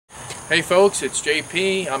Hey folks, it's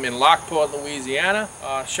JP. I'm in Lockport, Louisiana.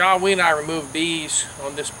 Charlene and I removed bees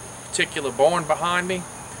on this particular barn behind me.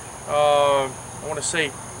 I want to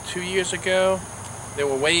say 2 years ago. They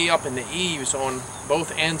were way up in the eaves on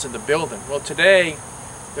both ends of the building. Well, today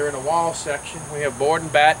they're in a wall section. We have board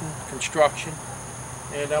and batten construction,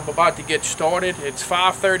 and I'm about to get started. It's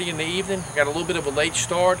 5:30 in the evening. I got a little bit of a late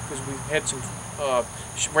start because we had some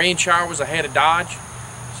rain showers I had to dodge.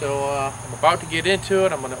 So I'm about to get into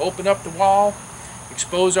it. I'm going to open up the wall,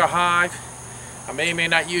 expose our hive. I may or may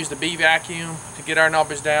not use the bee vacuum to get our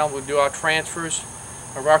numbers down. We'll do our transfers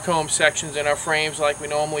of our comb sections and our frames like we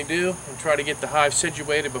normally do, and try to get the hive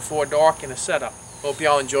situated before dark in a setup. Hope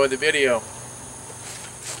y'all enjoy the video.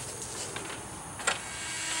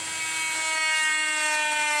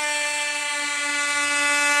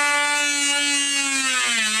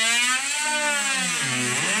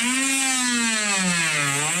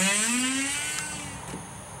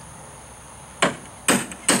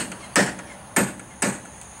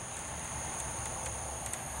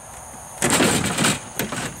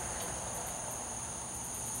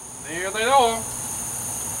 There they are.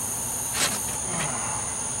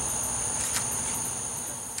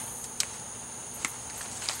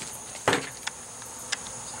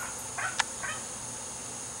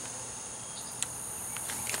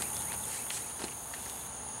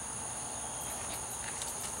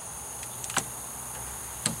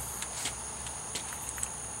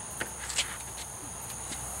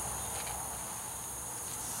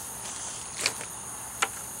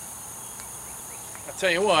 Tell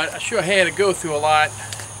you what, I sure had to go through a lot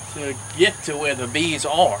to get to where the bees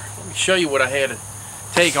are. Let me show you what I had to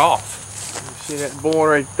take off. You see that board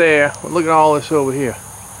right there? Well, look at all this over here.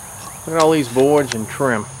 Look at all these boards and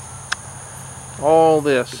trim. All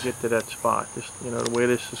this to get to that spot. Just, you know, the way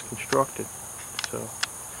this is constructed. So,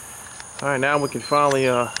 all right, now we can finally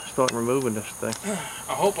start removing this thing.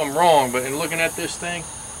 I hope I'm wrong, but in looking at this thing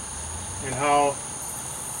and how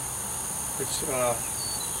it's the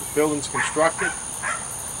building's constructed,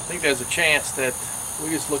 I think there's a chance that we're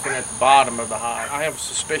just looking at the bottom of the hive. I have a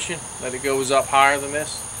suspicion that it goes up higher than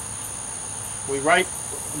this.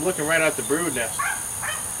 I'm looking right at the brood nest,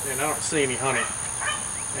 and I don't see any honey.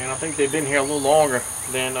 And I think they've been here a little longer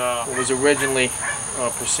than what was originally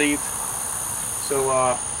perceived. So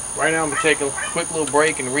right now I'm going to take a quick little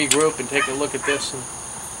break and regroup and take a look at this and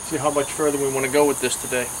see how much further we want to go with this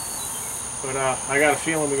today. But I got a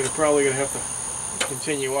feeling we're probably going to have to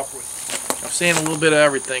continue upward. I've seen a little bit of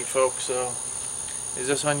everything, folks. Is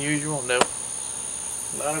this unusual? No,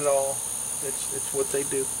 not at all. It's what they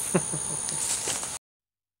do.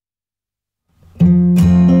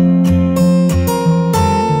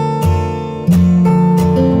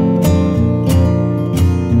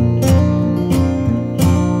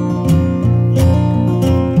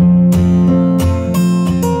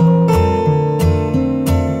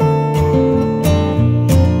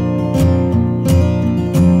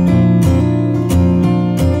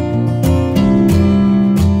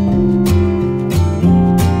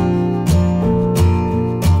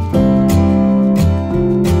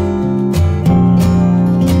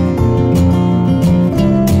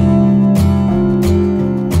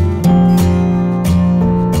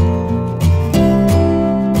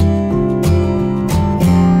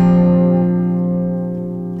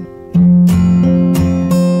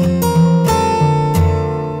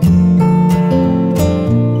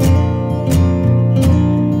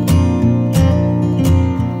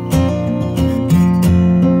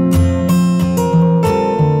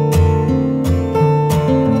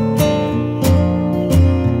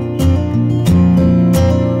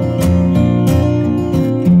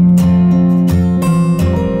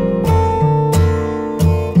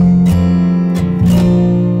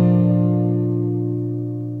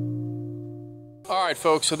 Alright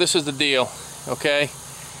folks, so this is the deal, okay?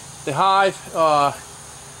 The hive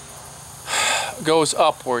goes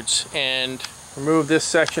upwards, and remove this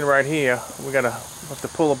section right here. We have to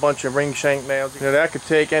pull a bunch of ring shank nails. You know, that could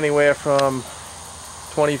take anywhere from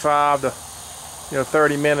 25 to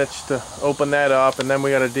 30 minutes to open that up, and then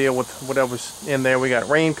we got to deal with whatever's in there. We got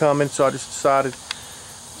rain coming, so I just decided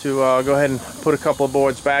to go ahead and put a couple of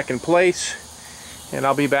boards back in place, and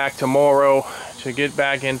I'll be back tomorrow to get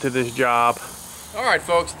back into this job. Alright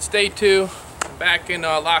folks, it's day 2. I'm back in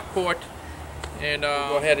Lockport, and we'll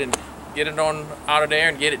go ahead and get it on out of there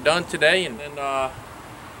and get it done today, and then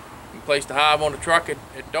place the hive on the truck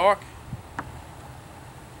at dark.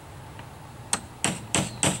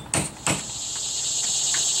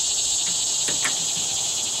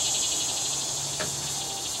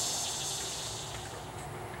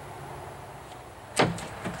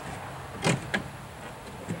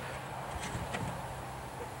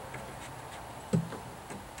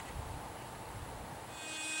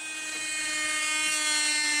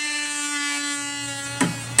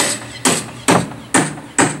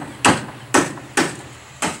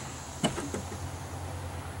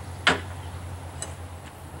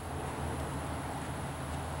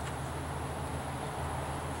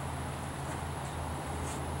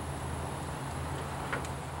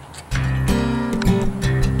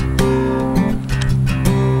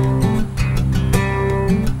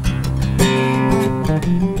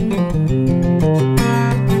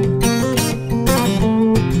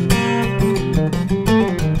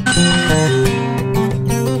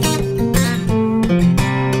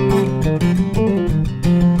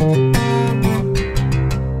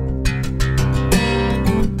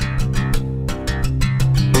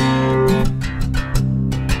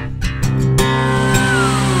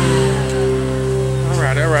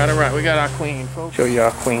 show you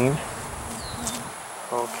our queen.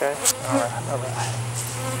 Okay. Alright.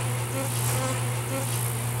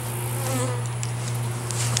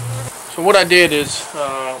 So what I did is,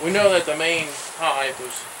 we know that the main hive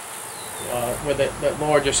was where that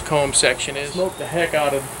largest comb section is. Smoked the heck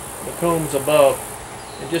out of the combs above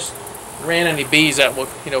and just ran any bees that were,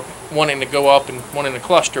 you know, wanting to go up and wanting to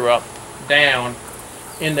cluster up down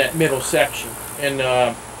in that middle section.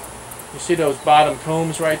 And you see those bottom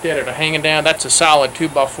combs right there that are hanging down? That's a solid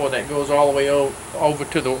 2x4 that goes all the way over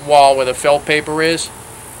to the wall where the felt paper is.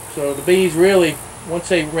 So the bees really, once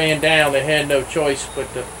they ran down, they had no choice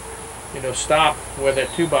but to, you know, stop where that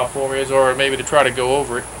 2x4 is, or maybe to try to go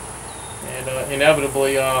over it. And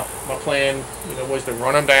inevitably, my plan, you know, was to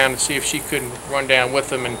run them down and see if she couldn't run down with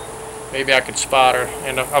them, and maybe I could spot her.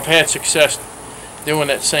 And I've had success doing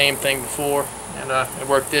that same thing before, and it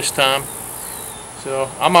worked this time.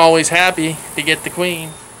 So I'm always happy to get the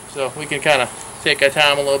queen. So we can kind of take our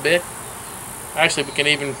time a little bit. Actually, we can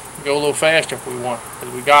even go a little faster if we want,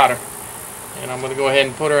 because we got her. And I'm going to go ahead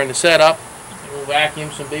and put her in the setup. And we'll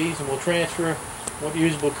vacuum some bees, and we'll transfer what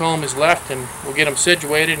usable comb is left, and we'll get them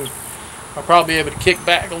situated. And I'll probably be able to kick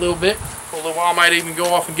back a little bit. For a little while, I might even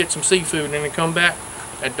go off and get some seafood, and then come back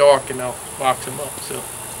at dark, and I'll box them up. So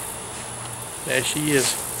there she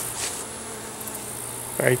is,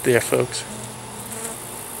 right there, folks.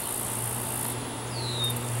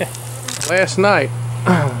 Last night,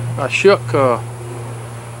 I shook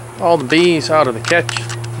all the bees out of the catch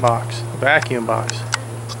box, the vacuum box,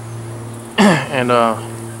 and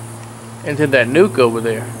into that nuke over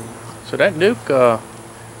there. So that nuke,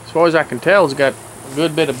 as far as I can tell, has got a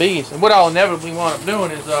good bit of bees. And what I'll inevitably wind up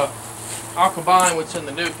doing is I'll combine what's in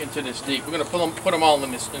the nuke into this deep. We're going to put them all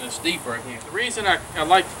in this deep right here. The reason I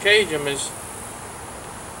like to cage them is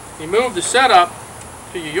you move the setup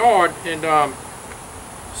to your yard, and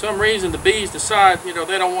for some reason the bees decide, you know,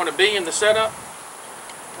 they don't want to be in the setup,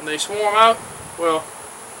 and they swarm out. Well,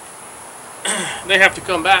 they have to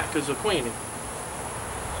come back because of queening.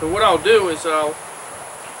 So what I'll do is I'll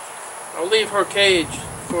leave her caged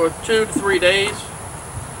for 2 to 3 days,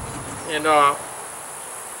 and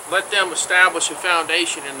let them establish a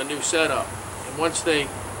foundation in the new setup. And once they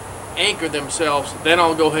anchor themselves, then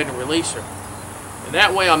I'll go ahead and release her. And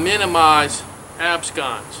that way I minimize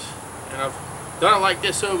abscons. And I've done it like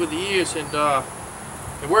this over the years, and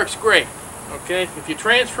it works great. Okay, if you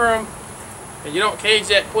transfer them and you don't cage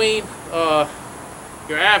that queen,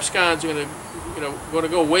 your abscons are going to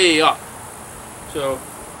go way up. So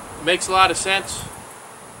it makes a lot of sense,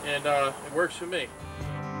 and it works for me.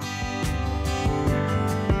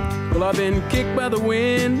 Well, I've been kicked by the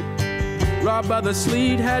wind, robbed by the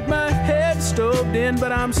sleet, had my head stoved in,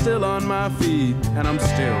 but I'm still on my feet, and I'm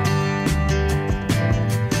still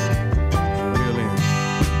real in.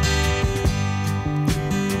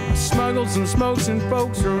 Smuggled some smokes and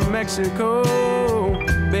folks from Mexico,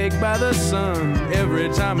 baked by the sun every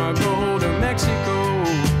time I go to Mexico,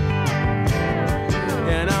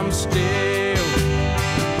 and I'm still,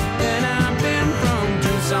 and I've been from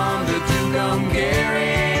Tucson to Tucumcari,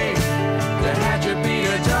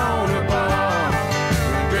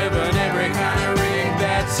 driven every kind of rig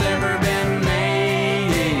that's ever been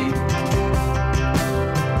made,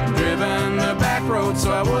 driven the back road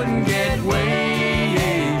so I wouldn't get weighed.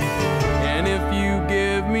 And if you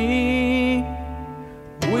give me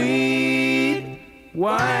wheat,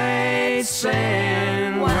 white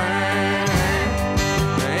sand wine,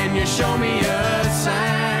 and you show me a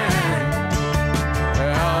sign,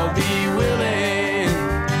 I'll be willing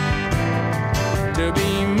to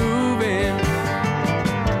be moving.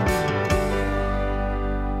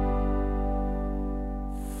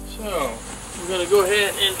 So we're going to go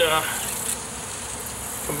ahead and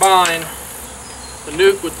combine the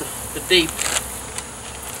nuke with the deep.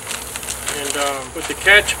 And with the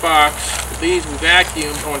catch box, the bees we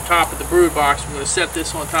vacuumed on top of the brood box, we're going to set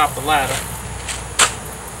this on top of the ladder.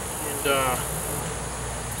 And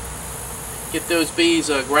get those bees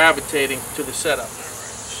gravitating to the setup.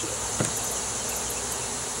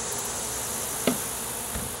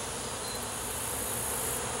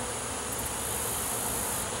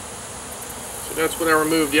 So that's what I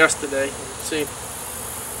removed yesterday. You can see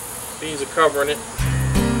bees are covering it.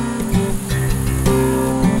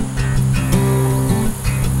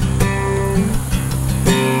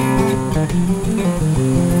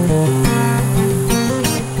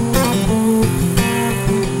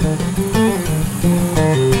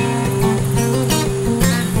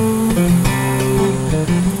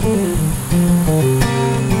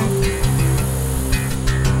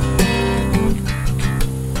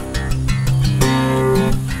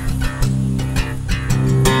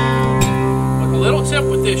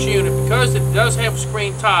 this unit, because it does have a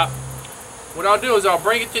screen top, what I'll do is I'll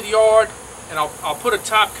bring it to the yard and I'll put a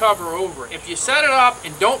top cover over it. If you set it up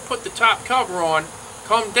and don't put the top cover on,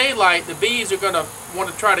 come daylight, the bees are going to want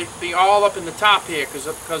to try to be all up in the top here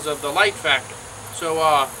because of the light factor. So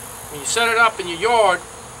when you set it up in your yard,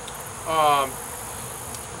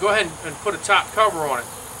 go ahead and put a top cover on it.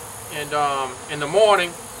 And in the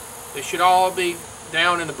morning, they should all be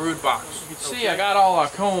down in the brood box. You can see I got all our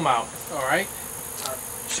comb out. Alright.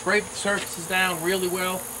 Scraped the surfaces down really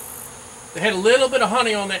well. They had a little bit of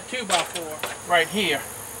honey on that 2x4 right here.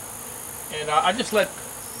 And I just let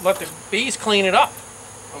the bees clean it up.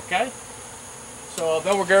 Okay? So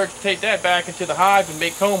they'll regurgitate that back into the hive and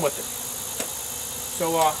make comb with it.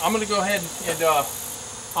 So I'm going to go ahead and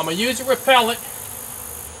I'm going to use a repellent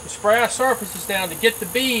to spray our surfaces down to get the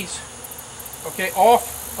bees, okay,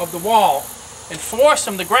 off of the wall and force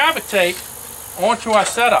them to gravitate onto our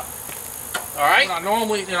setup. All right. I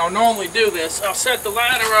normally do this. I'll set the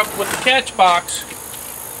ladder up with the catch box,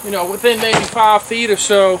 within maybe 5 feet or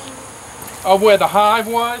so of where the hive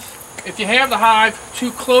was. If you have the hive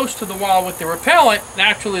too close to the wall with the repellent,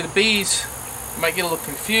 naturally the bees might get a little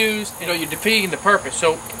confused. You're defeating the purpose.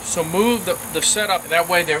 So move the setup. That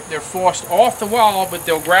way they're forced off the wall, but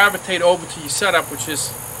they'll gravitate over to your setup, which is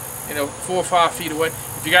 4 or 5 feet away.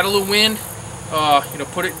 If you got a little wind,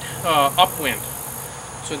 put it upwind,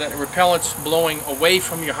 so that the repellent's blowing away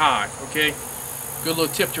from your hive. Okay, good little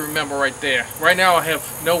tip to remember right there. Right now I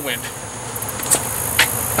have no wind.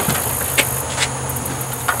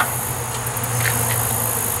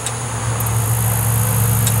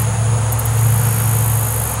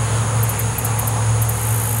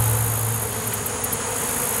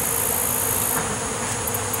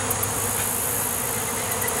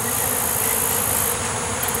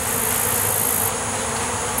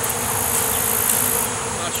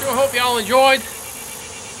 I hope y'all enjoyed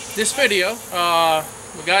this video.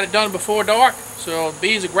 We got it done before dark, so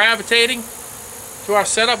bees are gravitating to our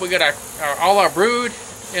setup. We got all our brood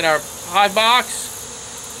in our hive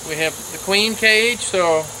box. We have the queen cage,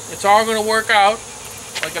 so it's all going to work out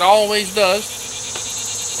like it always does.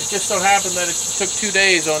 It just so happened that it took 2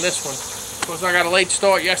 days on this one. Of course, I got a late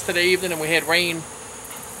start yesterday evening, and we had rain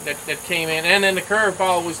that came in, and then the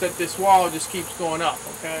curveball was that this wall just keeps going up.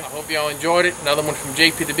 Okay, I hope y'all enjoyed it. Another one from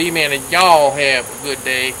JPthebeeman, and y'all have a good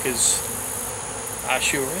day, because I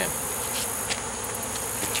sure am.